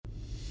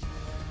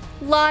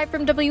Live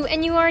from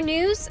WNUR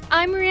News,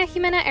 I'm Maria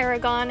Ximena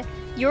Aragon.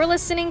 You're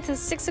listening to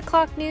 6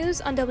 o'clock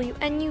news on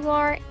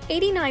WNUR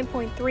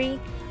 89.3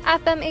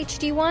 FM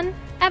HD1,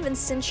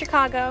 Evanston,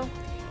 Chicago.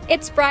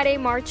 It's Friday,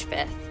 March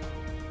 5th.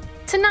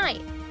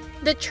 Tonight,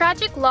 the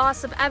tragic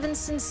loss of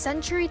Evanston's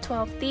Century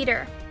 12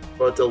 Theater.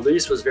 But the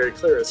lease was very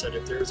clear. It said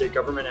if there is a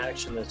government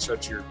action that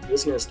shuts your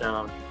business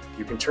down,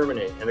 you can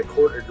terminate. And the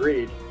court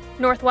agreed.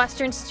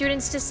 Northwestern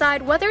students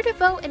decide whether to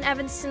vote in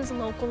Evanston's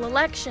local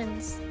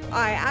elections.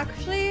 I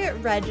actually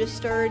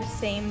registered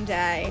same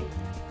day.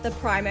 The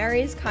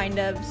primaries kind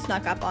of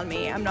snuck up on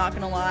me, I'm not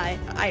gonna lie.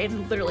 I had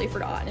literally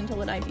forgotten until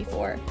the night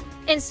before.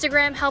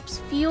 Instagram helps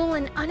fuel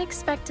an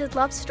unexpected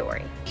love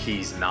story.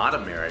 He's not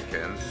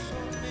American.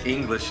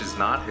 English is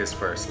not his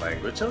first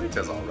language, so he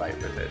does all right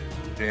with it.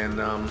 And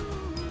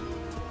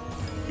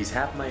he's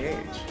half my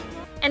age.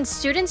 And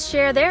students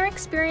share their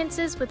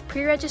experiences with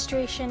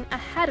pre-registration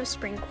ahead of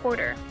spring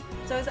quarter.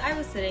 So as I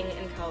was sitting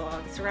in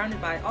Kellogg,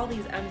 surrounded by all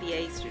these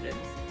MBA students,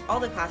 all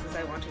the classes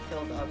I wanted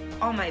filled up,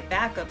 all my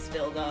backups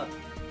filled up,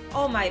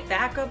 all my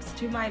backups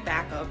to my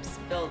backups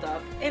filled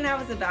up, and I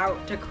was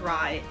about to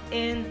cry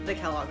in the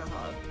Kellogg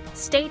Hub.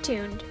 Stay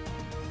tuned.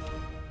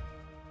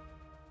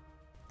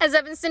 As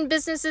Evanston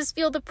businesses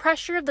feel the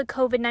pressure of the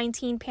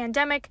COVID-19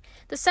 pandemic,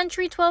 the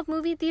Century 12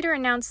 Movie Theater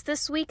announced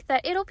this week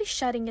that it'll be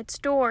shutting its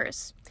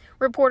doors.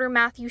 Reporter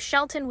Matthew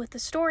Shelton with the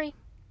story.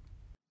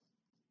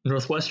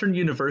 Northwestern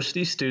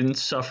University students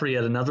suffer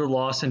yet another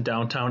loss in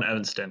downtown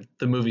Evanston,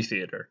 the movie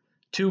theater.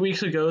 2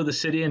 weeks ago, the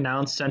city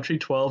announced Century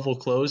 12 will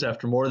close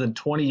after more than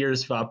 20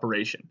 years of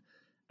operation.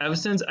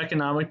 Evanston's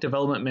Economic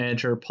Development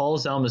Manager, Paul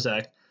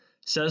Zelmazek,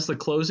 says the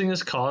closing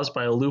is caused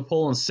by a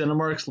loophole in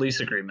Cinemark's lease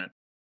agreement.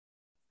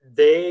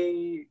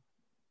 They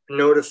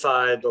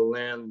notified the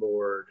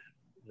landlord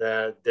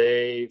that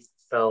they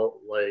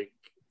felt like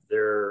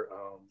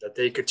that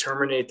they could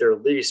terminate their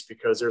lease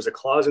because there's a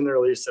clause in their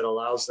lease that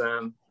allows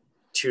them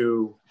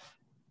to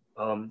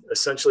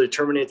essentially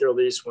terminate their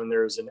lease when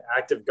there's an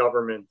active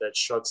government that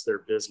shuts their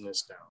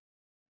business down.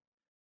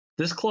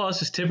 This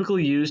clause is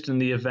typically used in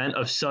the event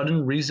of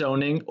sudden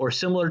rezoning or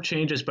similar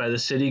changes by the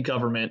city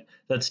government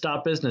that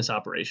stop business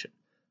operation.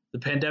 The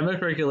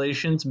pandemic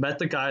regulations met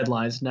the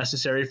guidelines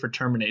necessary for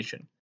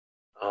termination.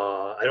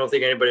 I don't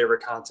think anybody ever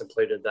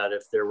contemplated that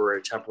if there were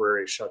a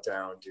temporary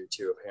shutdown due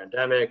to a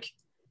pandemic,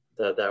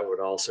 that would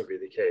also be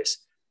the case.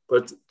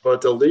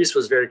 But the lease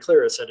was very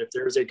clear. It said if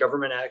there is a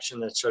government action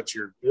that shuts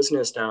your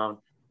business down,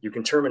 you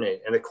can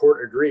terminate. And the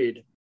court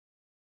agreed.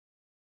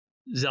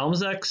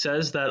 Zelmazek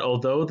says that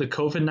although the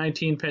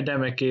COVID-19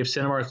 pandemic gave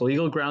Cinemark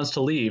legal grounds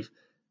to leave,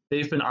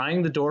 they've been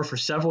eyeing the door for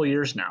several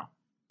years now.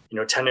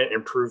 Tenant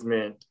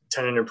improvement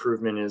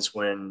is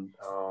when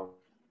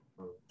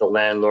the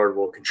landlord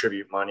will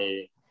contribute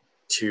money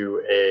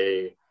to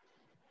a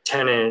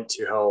tenant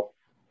to help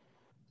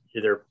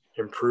either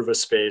improve a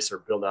space or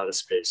build out a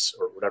space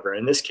or whatever.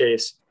 In this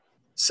case,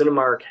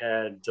 Cinemark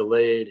had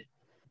delayed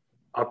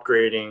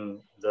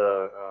upgrading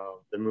the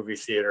movie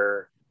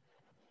theater.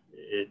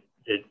 It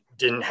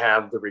didn't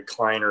have the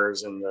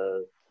recliners and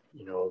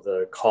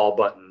the call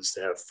buttons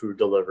to have food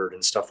delivered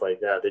and stuff like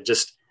that.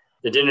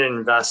 They didn't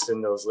invest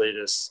in those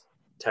latest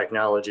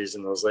technologies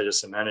and those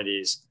latest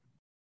amenities.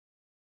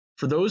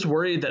 For those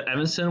worried that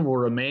Evanston will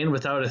remain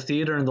without a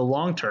theater in the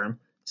long term,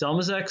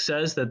 Zelmazek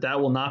says that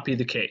will not be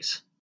the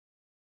case.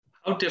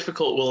 How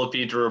difficult will it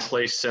be to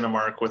replace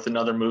Cinemark with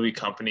another movie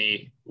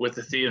company with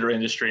the theater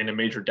industry in a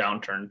major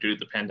downturn due to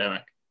the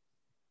pandemic?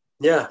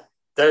 Yeah,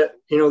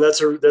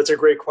 that's a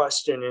great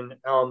question.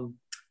 And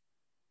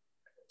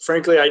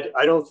frankly,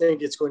 I don't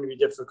think it's going to be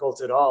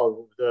difficult at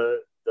all.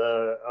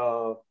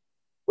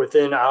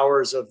 Within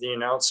hours of the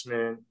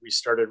announcement, we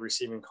started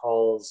receiving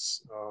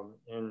calls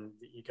in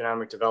the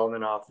economic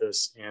development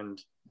office,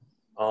 and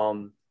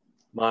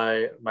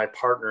my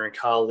partner and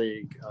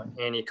colleague,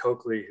 Annie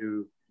Coakley,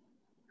 who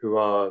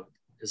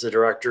is the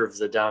director of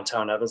the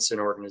Downtown Evanston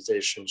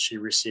organization, she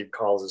received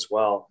calls as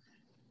well.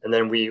 And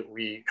then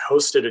we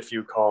hosted a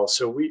few calls.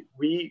 So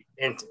we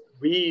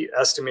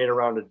estimate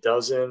around a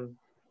dozen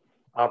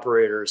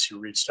operators who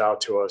reached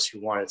out to us who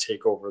want to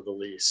take over the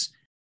lease.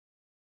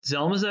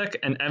 Zelmazek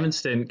and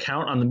Evanston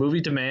count on the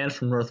movie demand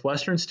from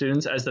Northwestern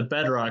students as the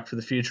bedrock for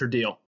the future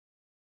deal.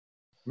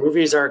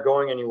 Movies aren't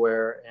going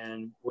anywhere,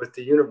 and with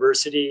the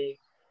university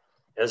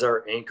as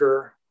our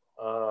anchor,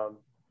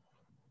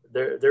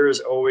 there is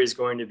always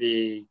going to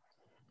be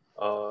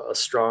a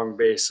strong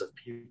base of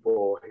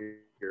people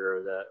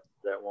here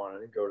that want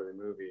to go to the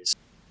movies.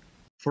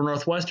 For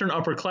Northwestern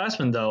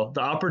upperclassmen, though,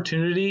 the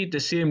opportunity to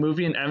see a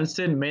movie in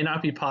Evanston may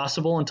not be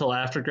possible until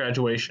after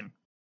graduation.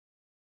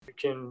 You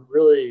can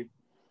really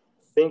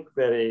think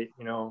that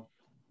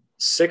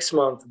 6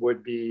 month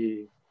would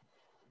be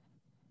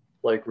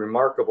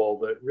remarkable,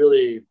 but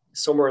really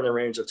somewhere in the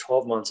range of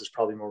 12 months is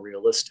probably more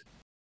realistic.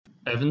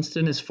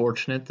 Evanston is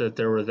fortunate that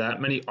there were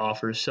that many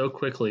offers so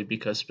quickly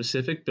because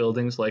specific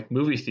buildings like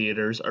movie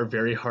theaters are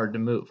very hard to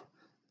move.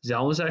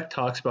 Zelmazek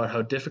talks about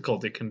how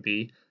difficult it can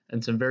be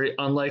and some very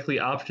unlikely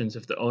options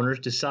if the owners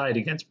decide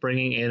against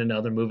bringing in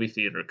another movie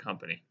theater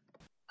company.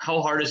 how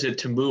hard is it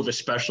to move a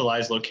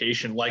specialized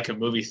location like a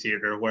movie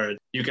theater where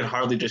you can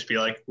hardly just be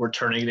like, we're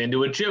turning it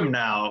into a gym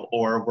now,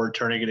 or we're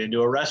turning it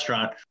into a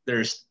restaurant?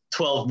 There's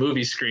 12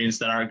 movie screens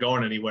that aren't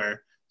going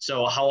anywhere.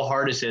 So how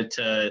hard is it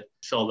to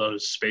fill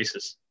those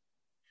spaces?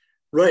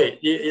 Right.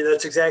 Yeah,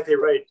 that's exactly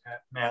right,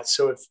 Matt.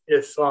 So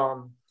if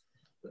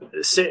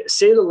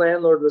say the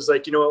landlord was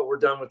like, you know what, we're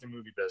done with the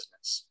movie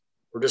business.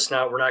 We're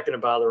not going to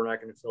bother. We're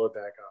not going to fill it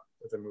back up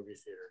with a movie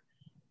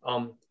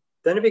theater.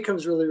 Then it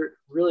becomes really,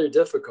 really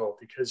difficult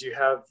because you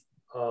have,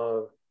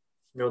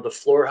 the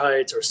floor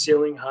heights or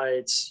ceiling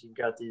heights. You've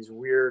got these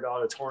weird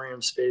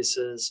auditorium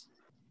spaces.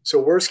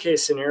 So worst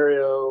case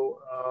scenario,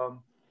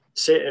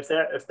 say if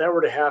that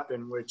were to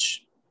happen,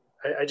 which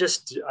I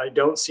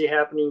don't see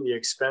happening, the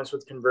expense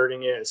with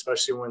converting it,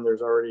 especially when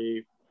there's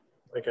already,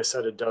 like I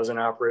said, a dozen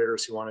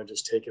operators who want to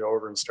just take it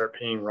over and start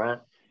paying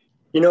rent.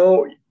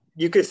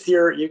 You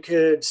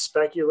could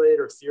speculate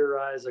or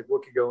theorize like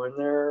what could go in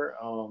there.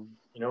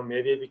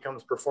 Maybe it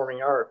becomes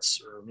performing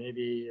arts, or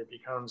maybe it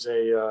becomes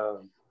a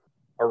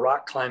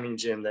rock climbing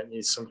gym that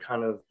needs some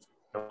kind of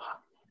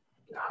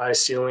high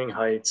ceiling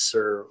heights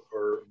or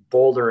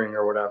bouldering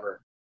or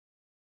whatever.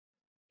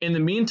 In the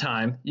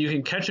meantime, you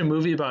can catch a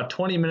movie about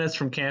 20 minutes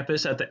from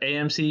campus at the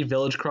AMC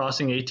Village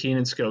Crossing 18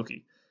 in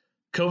Skokie.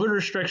 COVID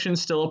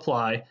restrictions still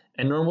apply,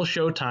 and normal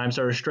show times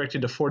are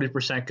restricted to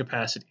 40%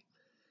 capacity.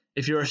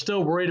 If you are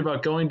still worried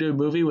about going to a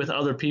movie with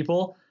other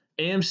people,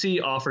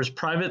 AMC offers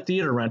private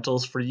theater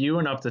rentals for you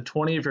and up to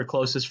 20 of your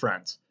closest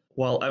friends.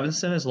 While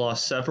Evanston has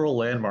lost several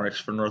landmarks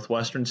for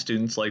Northwestern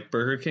students like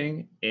Burger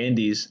King,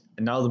 Andy's,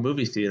 and now the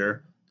movie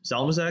theater,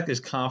 Zalmazak is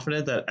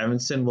confident that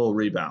Evanston will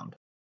rebound.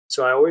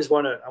 So I always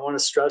want to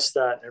stress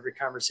that in every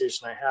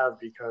conversation I have,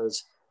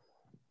 because,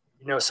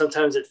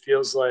 sometimes it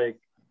feels like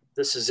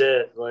this is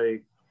it,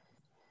 like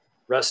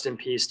rest in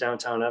peace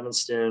downtown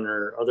Evanston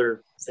or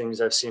other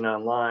things I've seen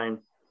online.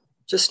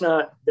 Just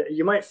not,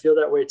 you might feel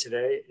that way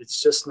today.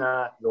 It's just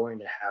not going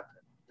to happen.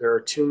 There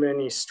are too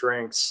many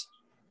strengths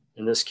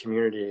in this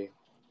community,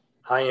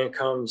 high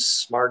incomes,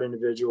 smart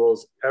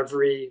individuals.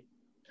 Every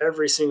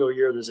single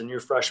year, there's a new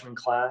freshman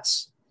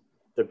class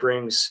that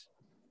brings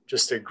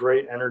just a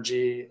great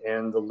energy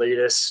and the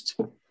latest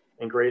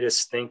and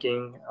greatest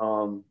thinking.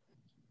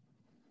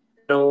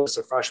 It's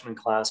a freshman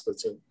class, but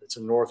it's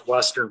a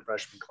Northwestern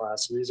freshman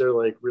class. So these are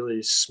like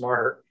really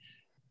smart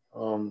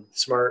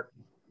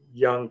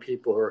young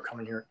people who are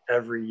coming here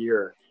every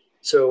year.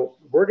 So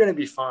we're going to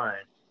be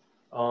fine.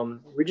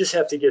 We just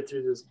have to get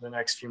through the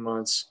next few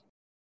months.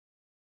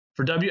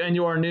 For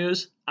WNUR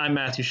News, I'm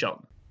Matthew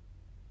Shelton.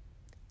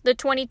 The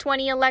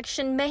 2020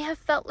 election may have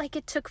felt like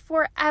it took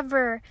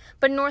forever,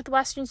 but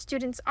Northwestern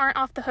students aren't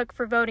off the hook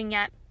for voting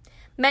yet.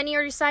 Many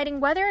are deciding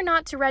whether or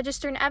not to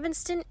register in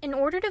Evanston in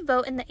order to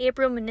vote in the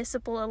April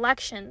municipal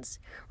elections.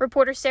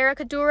 Reporter Sara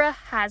Kadoura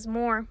has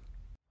more.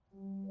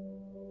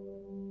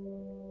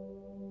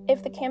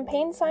 If the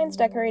campaign signs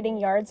decorating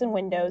yards and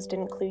windows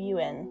didn't clue you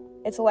in,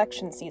 it's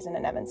election season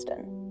in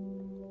Evanston.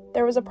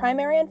 There was a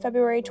primary on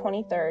February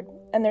 23rd,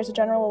 and there's a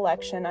general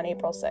election on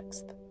April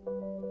 6th.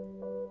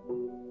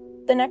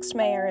 The next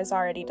mayor is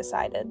already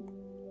decided.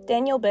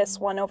 Daniel Biss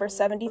won over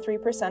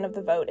 73% of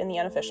the vote in the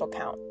unofficial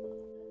count.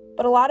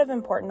 But a lot of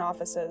important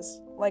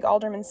offices, like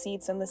alderman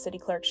seats and the city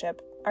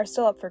clerkship, are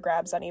still up for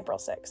grabs on April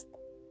 6th.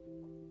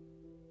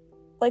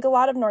 Like a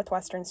lot of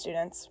Northwestern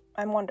students,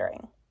 I'm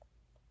wondering,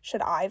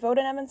 should I vote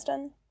in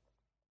Evanston?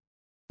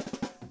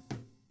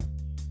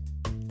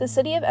 The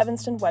City of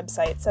Evanston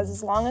website says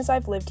as long as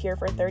I've lived here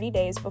for 30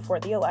 days before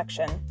the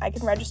election, I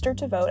can register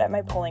to vote at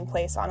my polling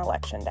place on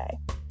Election Day.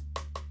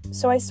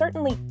 So I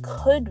certainly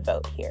could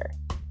vote here.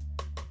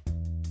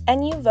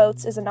 NU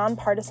Votes is a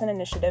nonpartisan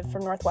initiative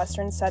from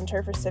Northwestern's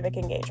Center for Civic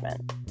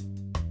Engagement.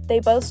 They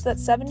boast that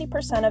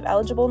 70% of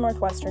eligible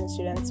Northwestern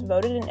students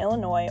voted in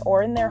Illinois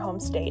or in their home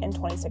state in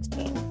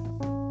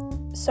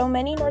 2016. So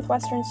many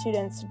Northwestern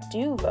students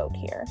do vote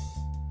here.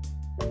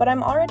 But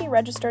I'm already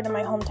registered in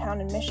my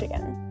hometown in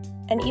Michigan,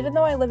 and even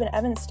though I live in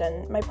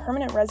Evanston, my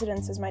permanent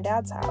residence is my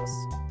dad's house.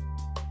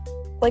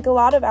 Like a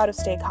lot of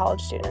out-of-state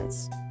college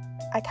students,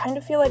 I kind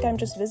of feel like I'm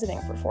just visiting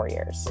for 4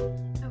 years.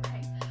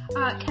 Okay.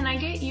 Can I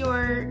get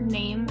your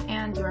name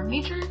and your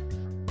major?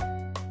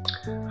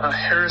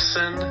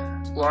 Harrison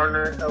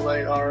Larner,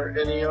 Larner,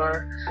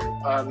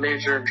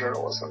 major in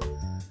journalism,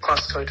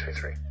 class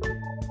 2023.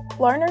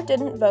 Larner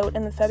didn't vote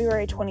in the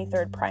February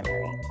 23rd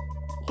primary.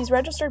 He's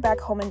registered back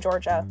home in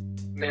Georgia.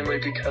 Mainly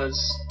because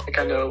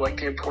I know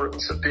the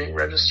importance of being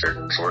registered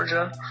in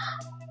Georgia.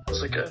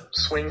 It's like a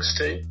swing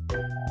state.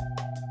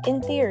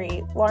 In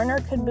theory,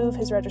 Larner could move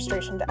his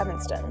registration to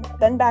Evanston,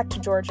 then back to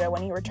Georgia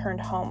when he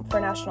returned home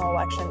for national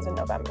elections in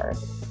November.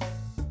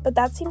 But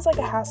that seems like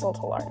a hassle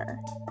to Larner.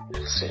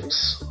 That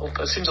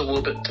seems a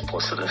little bit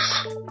duplicitous.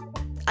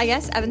 I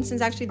guess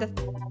Evanston's actually the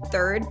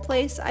third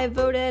place I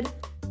voted.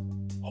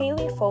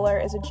 Haley Fuller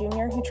is a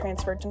junior who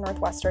transferred to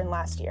Northwestern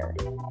last year.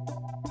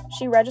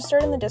 She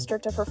registered in the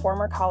district of her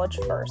former college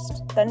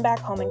first, then back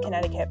home in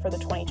Connecticut for the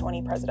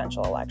 2020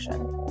 presidential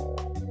election.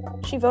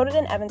 She voted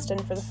in Evanston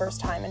for the first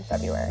time in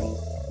February.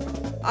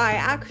 I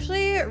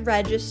actually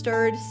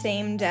registered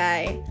same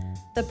day.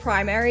 The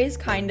primaries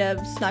kind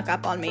of snuck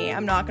up on me,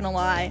 I'm not gonna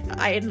lie.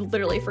 I had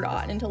literally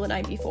forgotten until the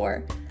night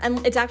before.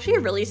 And it's actually a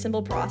really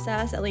simple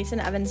process, at least in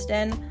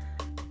Evanston,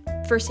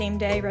 for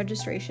same-day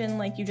registration.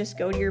 Like, you just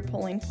go to your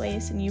polling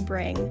place and you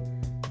bring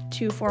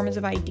 2 forms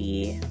of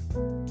ID.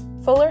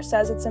 Fuller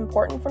says it's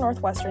important for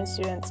Northwestern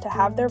students to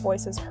have their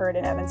voices heard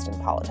in Evanston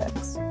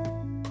politics.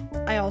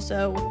 I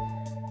also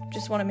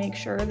just want to make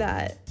sure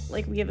that,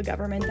 like, we have a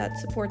government that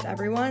supports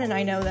everyone, and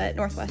I know that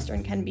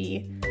Northwestern can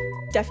be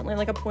definitely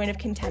like a point of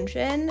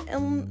contention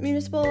in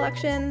municipal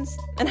elections,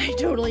 and I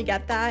totally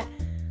get that.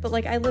 But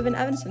like, I live in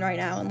Evanston right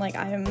now, and like,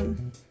 I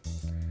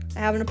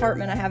have an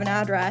apartment, I have an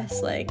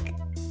address, like,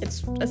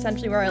 it's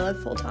essentially where I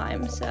live full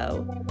time.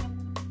 So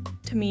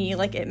to me,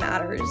 like, it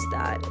matters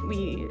that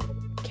we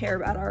care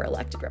about our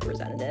elected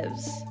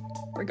representatives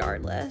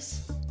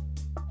regardless.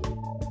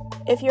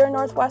 If you're a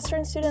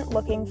Northwestern student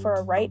looking for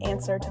a right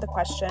answer to the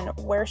question,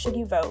 where should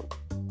you vote?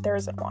 There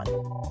isn't one.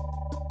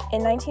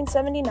 In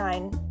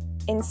 1979,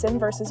 in Sim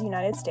versus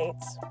United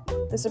States,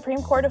 the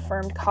Supreme Court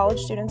affirmed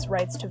college students'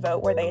 rights to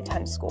vote where they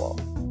attend school.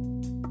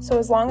 So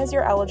as long as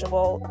you're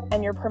eligible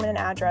and your permanent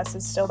address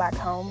is still back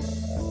home,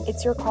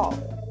 it's your call.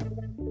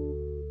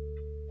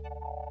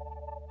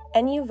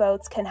 NU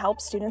Votes can help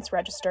students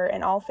register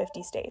in all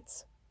 50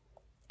 states.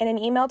 In an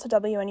email to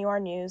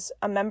WNUR News,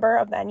 a member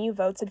of the NU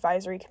Votes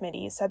Advisory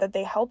Committee said that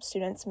they help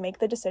students make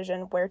the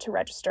decision where to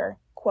register,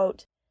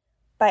 quote,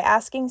 by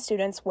asking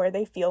students where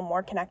they feel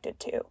more connected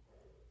to,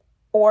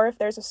 or if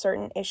there's a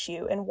certain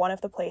issue in one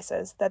of the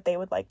places that they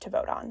would like to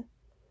vote on.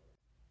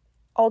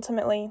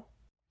 Ultimately,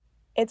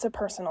 it's a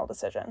personal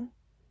decision.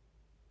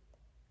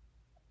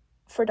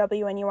 For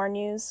WNUR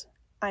News,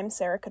 I'm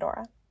Sara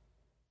Kadoura.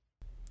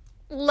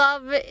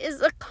 Love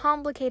is a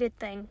complicated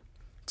thing.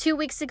 2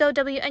 weeks ago,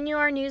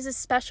 WNUR News'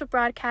 special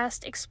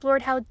broadcast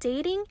explored how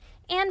dating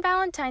and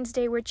Valentine's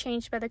Day were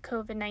changed by the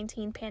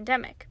COVID-19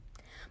 pandemic.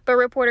 But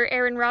reporter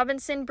Aaron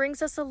Robinson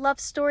brings us a love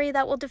story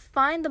that will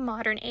define the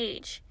modern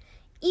age,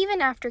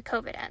 even after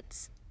COVID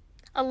ends.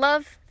 A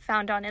love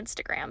found on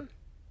Instagram.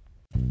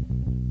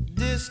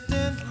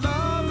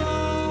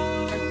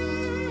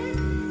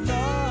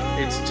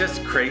 It's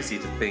just crazy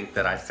to think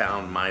that I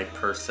found my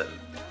person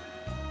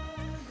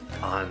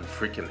on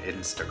freaking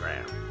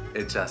Instagram.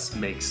 It just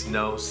makes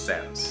no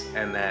sense.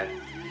 And that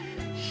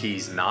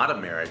he's not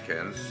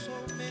American.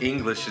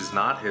 English is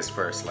not his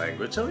first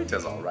language, so he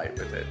does all right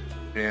with it.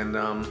 And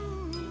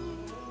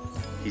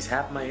he's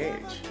half my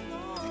age.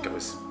 I think I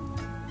was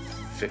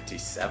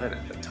 57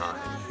 at the time.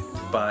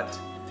 But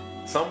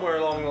somewhere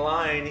along the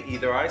line,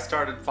 either I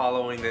started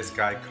following this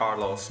guy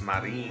Carlos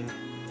Marin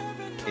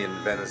in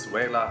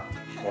Venezuela,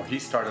 or he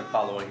started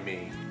following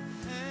me.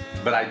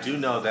 But I do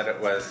know that it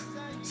was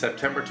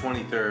September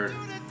 23rd,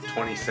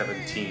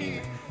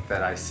 2017,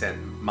 that I sent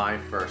my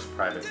first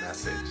private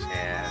message,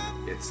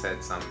 and it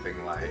said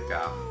something like,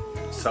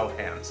 so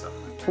handsome.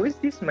 Who is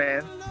this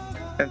man?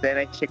 And then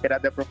I check it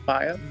out the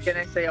profile, and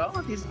I say, oh,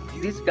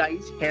 this guy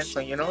is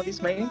handsome,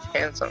 this man is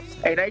handsome.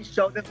 And I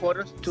show the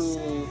photos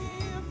to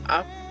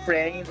a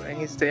friend, and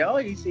he say, oh,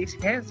 he's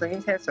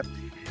handsome.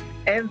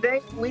 And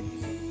then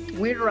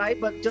we write,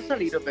 but just a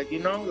little bit,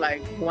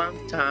 like one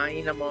time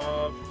in a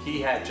month. He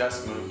had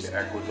just moved to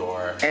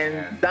Ecuador.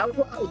 And that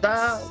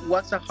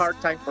was a hard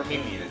time for me.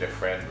 He needed a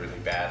friend really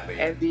badly.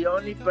 And the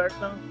only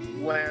person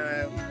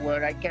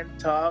where I can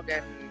talk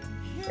and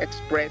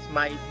express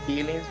my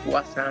feelings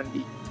was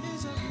Andy.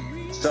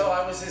 So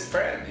I was his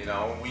friend,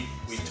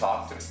 we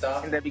talked and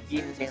stuff. In the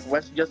beginning, it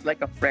was just like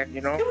a friend,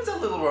 It was a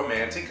little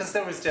romantic because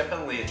there was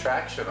definitely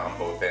attraction on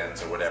both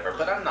ends or whatever,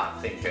 but I'm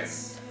not thinking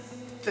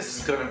this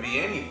is gonna be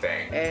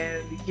anything.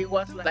 And he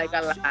was like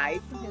a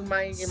light in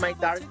my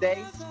dark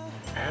days.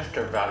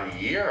 After about a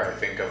year, I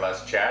think, of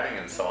us chatting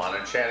and so on,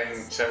 and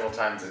chatting several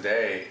times a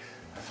day,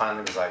 I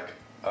finally was like,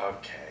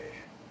 okay,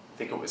 I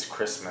think it was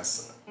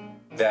Christmas,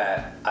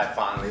 that I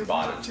finally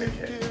bought a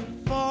ticket.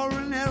 For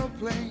an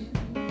airplane.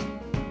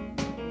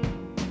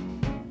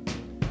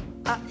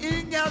 I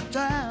ain't got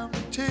time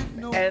to take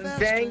no. And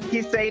then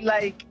he say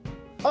like,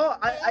 oh,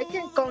 I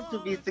can come to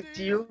visit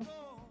you.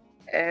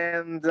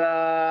 And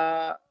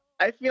I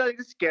feel a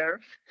little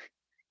scared.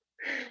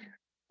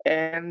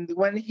 And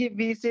when he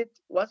visit,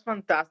 was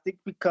fantastic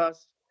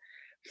because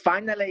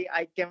finally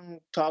I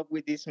can talk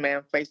with this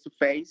man face to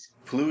face.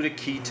 Flew to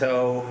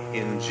Quito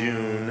in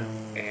June,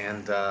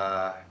 and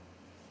that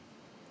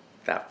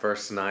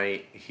first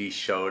night he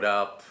showed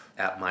up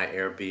at my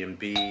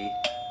Airbnb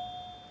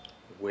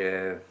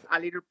with a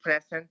little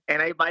present,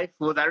 and I buy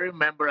food. I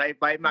remember I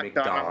buy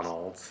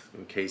McDonald's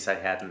in case I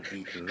hadn't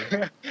eaten.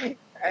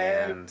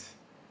 and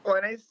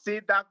when I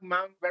see that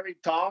man very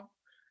tall,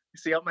 I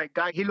say, oh my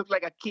God, he looked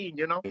like a king,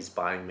 He's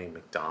buying me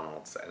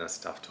McDonald's and a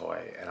stuffed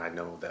toy, and I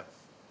know that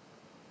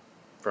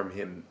from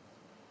him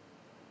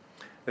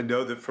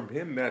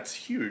that's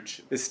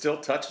huge. It still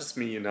touches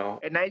me,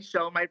 And I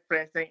show my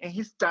present, and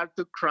he started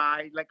to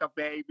cry like a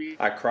baby.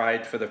 I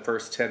cried for the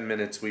first 10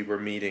 minutes we were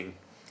meeting.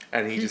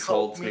 And he just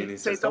holds me and he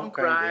says, don't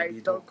cry,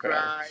 baby, don't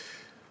cry.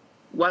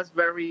 Was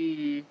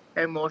very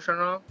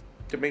emotional.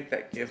 To make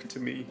that gift to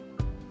me,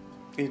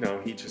 you know,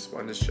 he just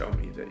wanted to show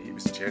me that he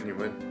was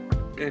genuine.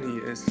 And he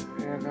is.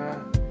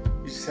 And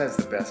he just has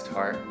the best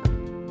heart.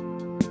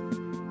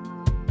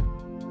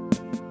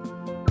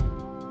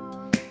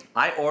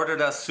 I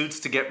ordered us suits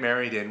to get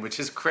married in, which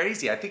is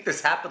crazy. I think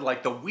this happened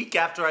like the week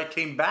after I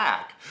came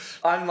back.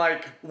 I'm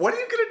like, what are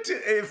you gonna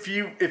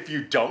do if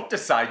you don't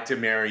decide to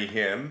marry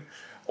him?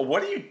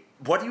 What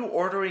are you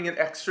ordering an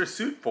extra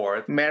suit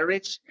for?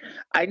 Marriage,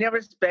 I never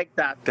expect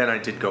that. Then I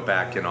did go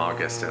back in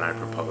August and I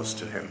proposed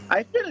to him.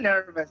 I feel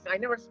nervous. I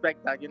never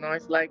expect that. You know,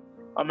 it's like,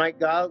 oh my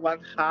God, what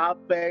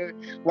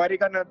happened? What are you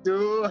gonna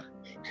do?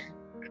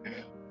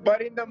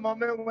 But in the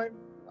moment when,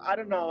 I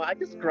don't know, I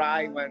just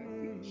cry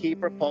when he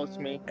proposed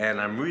me. And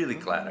I'm really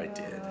glad I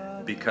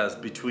did, because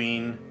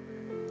between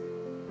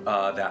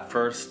that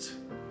first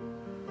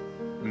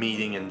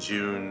meeting in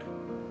June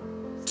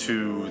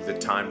to the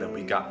time that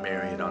we got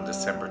married on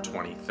December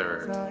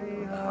 23rd,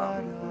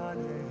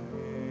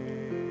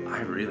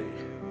 I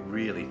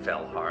really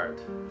fell hard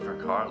for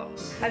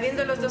Carlos.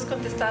 Habiendo los dos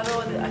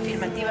contestado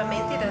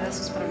afirmativamente y dadas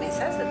sus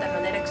promesas, de tal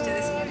manera que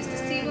ustedes, señores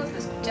testigos, lo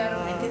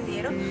escucharon, lo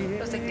entendieron,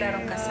 los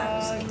declaro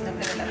casados en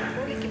nombre de la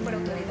República y por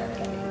autoridad de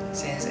la ley.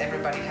 Since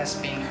everybody has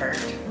been heard,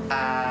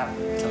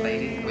 the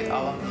lady, with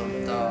all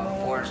of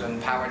the force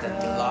and power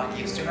that the law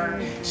gives to her,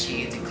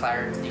 she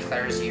declares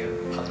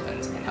you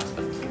husband and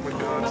husband.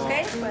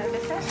 Okay, puede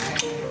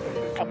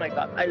empezar. Oh my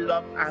God, I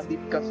love Andy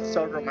because he's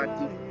so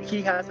romantic.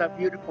 He has a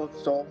beautiful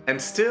soul. And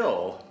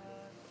still,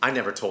 I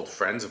never told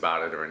friends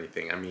about it or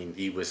anything. I mean,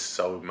 he was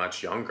so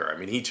much younger. I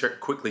mean, he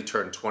quickly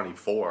turned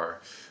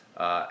 24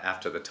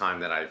 after the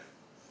time that I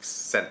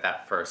sent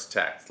that first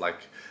text.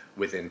 Like,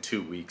 within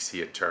 2 weeks, he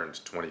had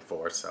turned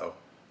 24. So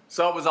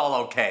it was all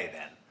okay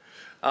then.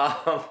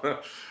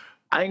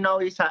 I know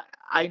it's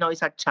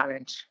a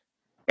challenge,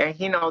 and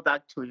he knows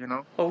that too. You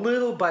know. A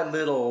little by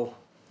little,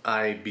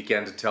 I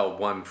began to tell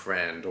one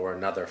friend or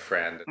another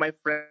friend. My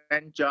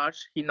friend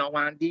Josh, he know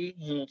Andy.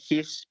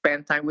 He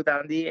spent time with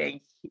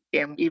Andy,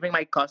 and even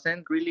my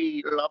cousin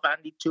really love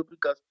Andy too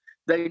because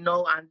they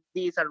know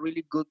Andy is a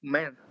really good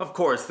man. Of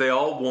course, they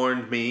all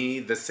warned me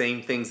the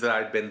same things that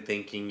I'd been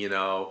thinking. You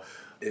know,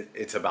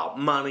 it's about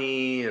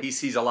money. He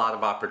sees a lot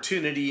of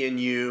opportunity in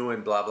you,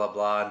 and blah blah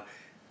blah.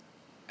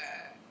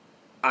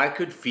 I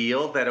could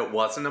feel that it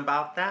wasn't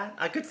about that.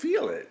 I could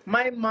feel it.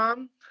 My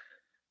mom.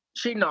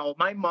 She knows.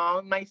 My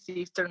mom, my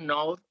sister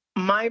knows.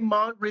 My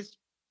mom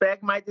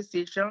respects my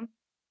decision,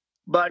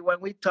 but when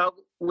we talk,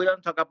 we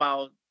don't talk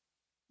about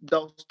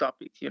those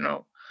topics, you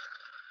know.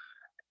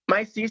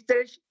 My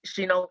sister,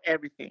 she knows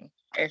everything,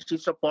 and she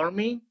supports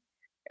me,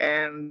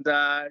 and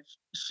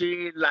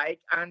she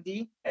likes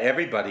Andy.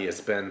 Everybody has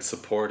been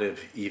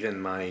supportive, even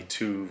my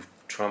two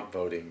Trump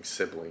voting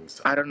siblings.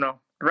 I don't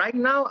know. Right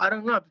now, I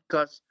don't know,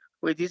 because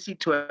with this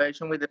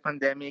situation with the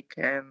pandemic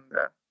and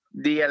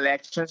the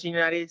elections in the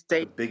United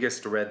States. The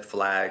biggest red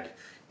flag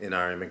in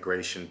our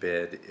immigration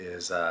bid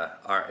is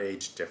our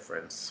age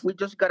difference. We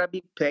just gotta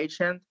be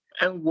patient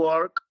and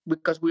work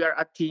because we are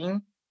a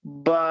team,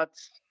 but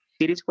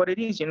it is what it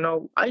is. You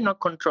know, I don't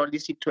control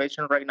this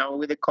situation right now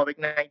with the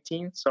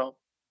COVID-19, so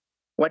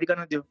what are you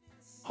gonna do?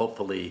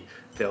 Hopefully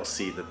they'll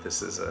see that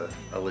this is a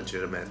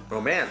legitimate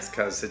romance,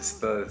 because it's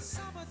the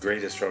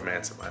greatest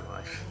romance of my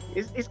life.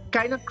 It's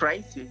kind of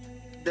crazy.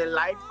 The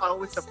life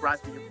always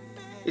surprises you.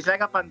 It's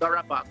like a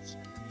Pandora box.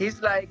 He's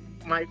like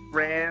my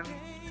friend,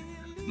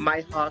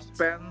 my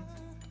husband,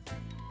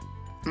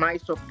 my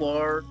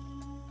support.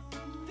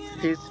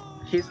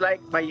 He's like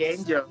my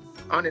angel.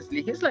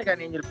 Honestly, he's like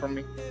an angel for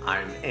me.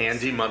 I'm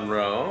Andy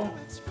Monroe.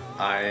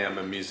 I am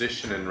a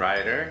musician and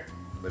writer.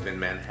 Live in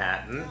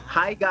Manhattan.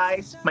 Hi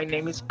guys, my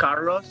name is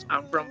Carlos.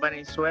 I'm from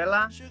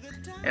Venezuela,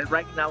 and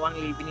right now I'm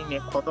living in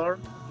Ecuador.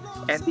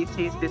 And this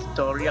is the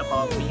story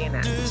about me and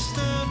Andy.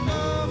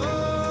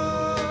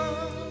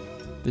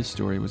 This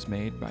story was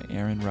made by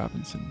Aaron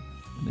Robinson,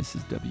 and this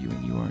is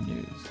WNUR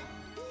News.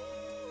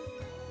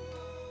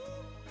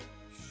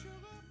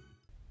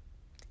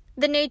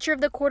 The nature of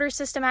the quarter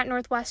system at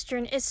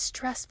Northwestern is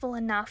stressful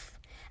enough,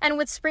 and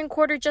with spring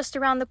quarter just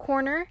around the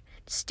corner,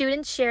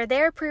 students share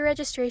their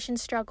pre-registration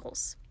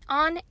struggles,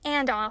 on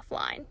and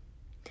offline.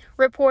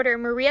 Reporter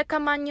Maria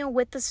Caamaño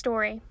with the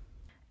story.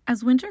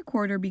 As winter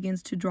quarter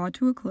begins to draw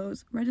to a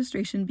close,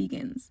 registration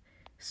begins.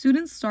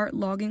 Students start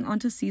logging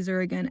onto Caesar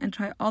again and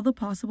try all the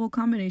possible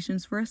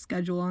combinations for a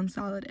schedule on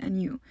Solid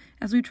NU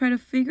as we try to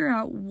figure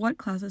out what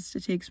classes to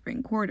take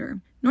spring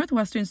quarter.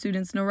 Northwestern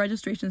students know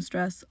registration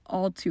stress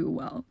all too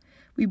well.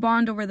 We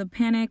bond over the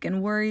panic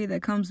and worry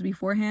that comes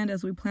beforehand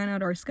as we plan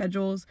out our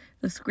schedules,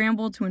 the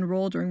scramble to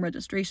enroll during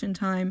registration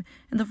time,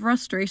 and the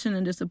frustration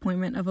and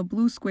disappointment of a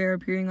blue square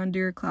appearing under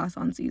your class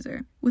on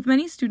Caesar. With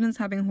many students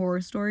having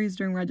horror stories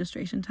during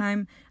registration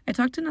time, I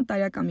talked to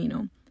Natalia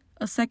Caamaño,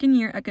 a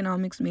second-year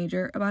economics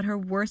major, about her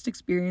worst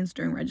experience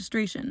during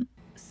registration.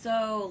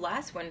 So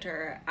last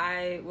winter,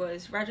 I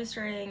was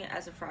registering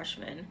as a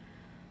freshman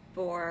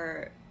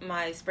for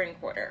my spring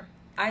quarter.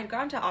 I had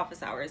gone to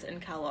office hours in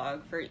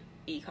Kellogg for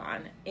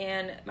econ,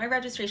 and my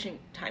registration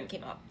time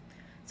came up.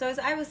 So as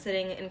I was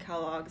sitting in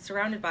Kellogg,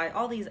 surrounded by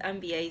all these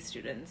MBA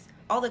students,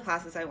 all the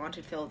classes I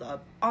wanted filled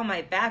up, all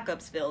my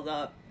backups filled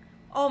up,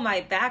 all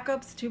my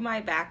backups to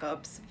my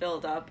backups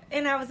filled up,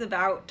 and I was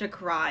about to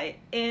cry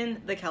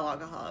in the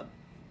Kellogg Hub.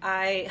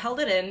 I held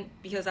it in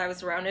because I was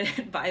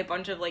surrounded by a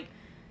bunch of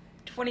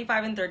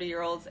 25 and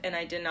 30-year-olds, and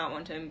I did not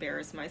want to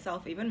embarrass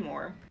myself even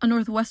more. A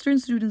Northwestern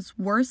student's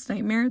worst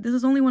nightmare, this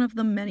is only one of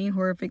the many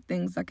horrific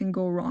things that can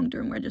go wrong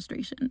during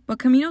registration. But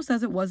Caamaño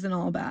says it wasn't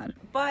all bad.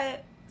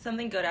 But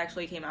something good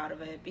actually came out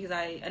of it, because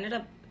I ended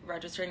up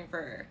registering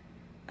for,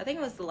 I think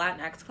it was the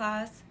Latinx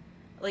class,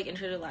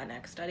 Intro to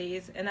Latinx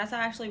Studies, and that's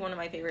actually one of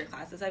my favorite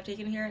classes I've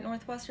taken here at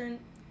Northwestern.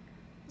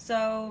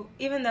 So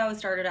even though it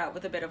started out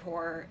with a bit of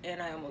horror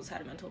and I almost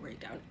had a mental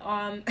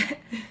breakdown,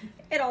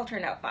 it all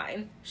turned out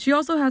fine. She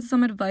also has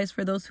some advice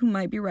for those who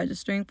might be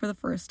registering for the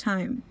first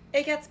time.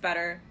 It gets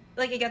better.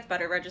 It gets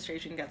better.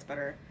 Registration gets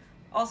better.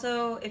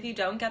 Also, if you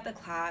don't get the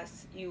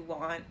class you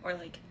want or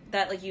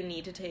that you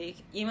need to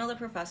take, email the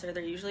professor.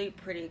 They're usually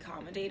pretty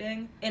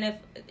accommodating. And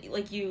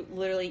if you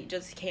literally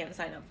just can't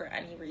sign up for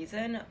any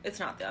reason, it's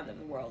not the end of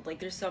the world.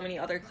 There's so many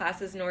other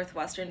classes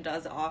Northwestern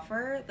does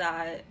offer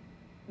that,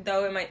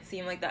 though it might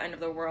seem like the end of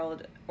the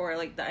world or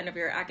the end of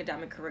your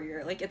academic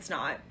career, it's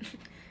not.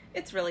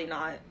 It's really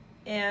not.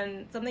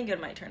 And something good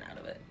might turn out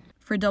of it.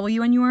 For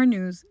WNUR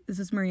News, this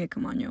is Maria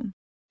Caamaño.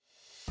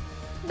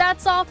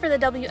 That's all for the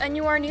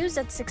WNUR News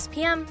at 6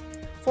 p.m.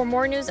 For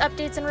more news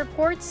updates and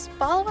reports,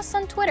 follow us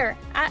on Twitter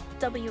at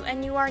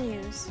WNUR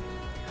News.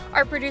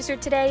 Our producer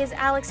today is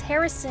Alex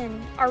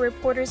Harrison. Our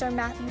reporters are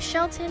Matthew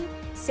Shelton,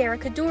 Sara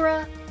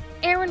Kadoura,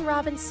 Aaron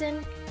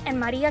Robinson, and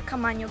Maria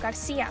Caamaño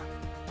Garcia.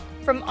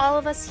 From all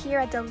of us here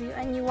at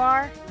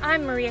WNUR,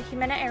 I'm Maria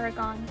Ximena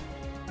Aragon.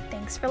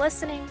 Thanks for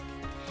listening.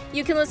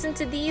 You can listen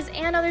to these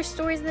and other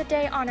stories of the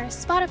day on our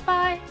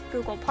Spotify,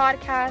 Google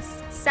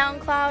Podcasts,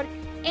 SoundCloud,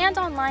 and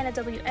online at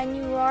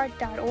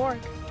WNUR.org.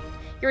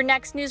 Your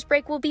next news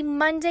break will be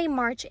Monday,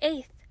 March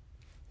 8th.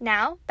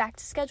 Now, back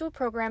to scheduled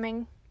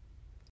programming.